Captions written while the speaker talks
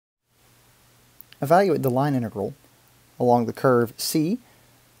evaluate the line integral along the curve C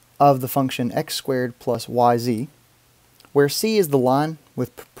of the function x squared plus yz, where C is the line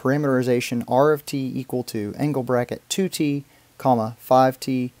with parameterization r of t equal to angle bracket 2t, comma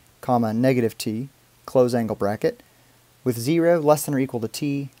 5t, comma negative t, close angle bracket, with 0 less than or equal to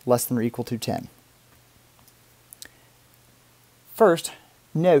t less than or equal to 10. First,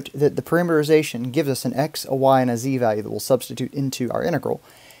 note that the parameterization gives us an x, a y, and a z value that we'll substitute into our integral.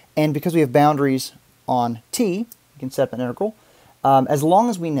 And because we have boundaries on t, we can set up an integral, as long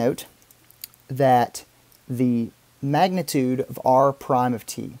as we note that the magnitude of r prime of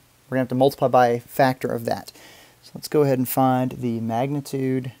t, we're going to have to multiply by a factor of that. So let's go ahead and find the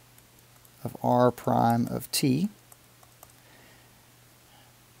magnitude of r prime of t.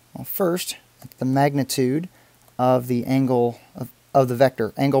 Well, first, the magnitude of the angle of the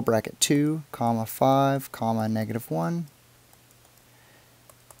vector angle bracket 2, comma 5, comma negative 1,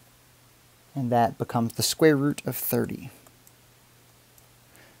 and that becomes the square root of 30.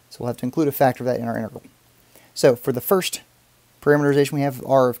 So we'll have to include a factor of that in our integral. So for the first parameterization we have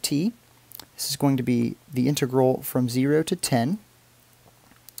r of t, this is going to be the integral from 0 to 10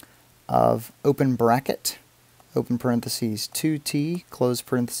 of open bracket, open parentheses 2t, close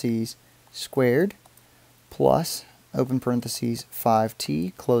parentheses, squared, plus open parentheses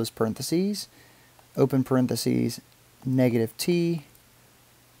 5t, close parentheses, open parentheses negative t,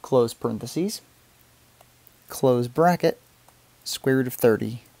 close parentheses, close bracket, square root of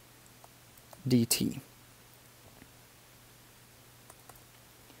 30 dt.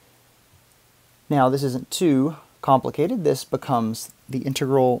 Now this isn't too complicated. This becomes the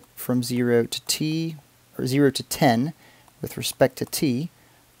integral from 0 to t, or 0 to 10 with respect to t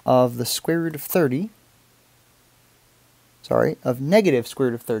of the square root of 30, of negative square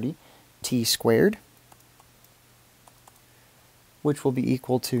root of 30 t squared, which will be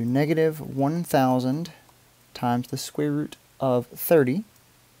equal to negative 1,000 times the square root of 30,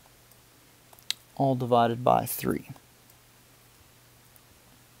 all divided by 3.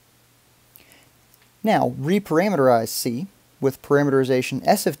 Now, reparameterize C with parameterization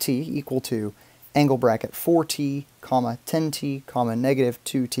s of t equal to angle bracket 4t, comma 10t, comma negative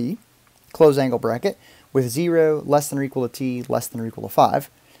 2t, close angle bracket, with 0 less than or equal to t less than or equal to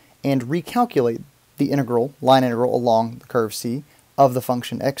 5, and recalculate the integral, line integral along the curve C of the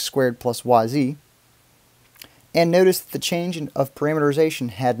function x squared plus yz, and notice that the change of parameterization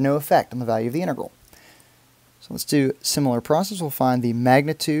had no effect on the value of the integral. So let's do a similar process. We'll find the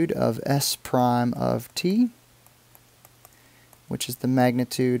magnitude of s prime of t, which is the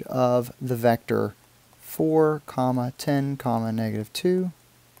magnitude of the vector 4, comma 10, comma negative 2,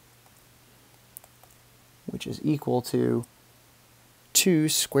 which is equal to 2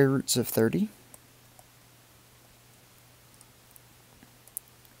 square roots of 30.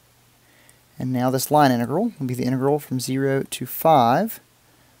 And now this line integral will be the integral from 0 to 5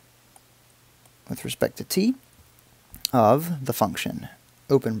 with respect to t of the function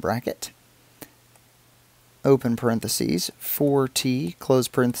open bracket, open parentheses 4t, close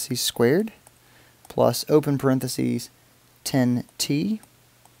parentheses squared, plus open parentheses 10t,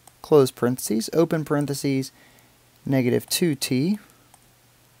 close parentheses, open parentheses, negative 2t,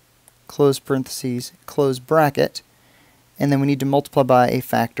 close parentheses, close bracket, and then we need to multiply by a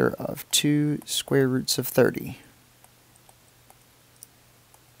factor of 2 square roots of 30.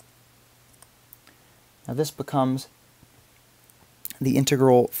 Now this becomes the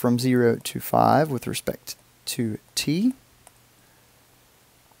integral from 0 to 5 with respect to t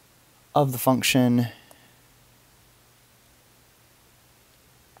of the function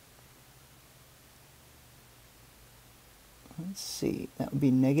let's see, that would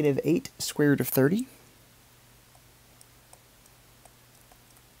be negative 8 square root of 30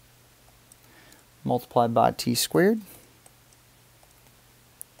 multiplied by t squared,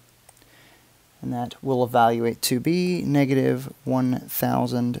 and that will evaluate to be negative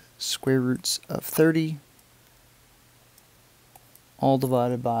 1,000 square roots of 30, all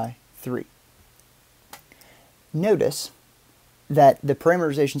divided by 3. Notice that the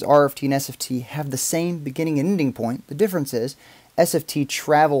parameterizations r of t and s of t have the same beginning and ending point. The difference is s of t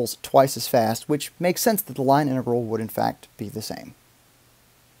travels twice as fast, which makes sense that the line integral would in fact be the same.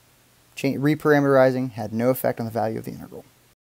 Reparameterizing had no effect on the value of the integral.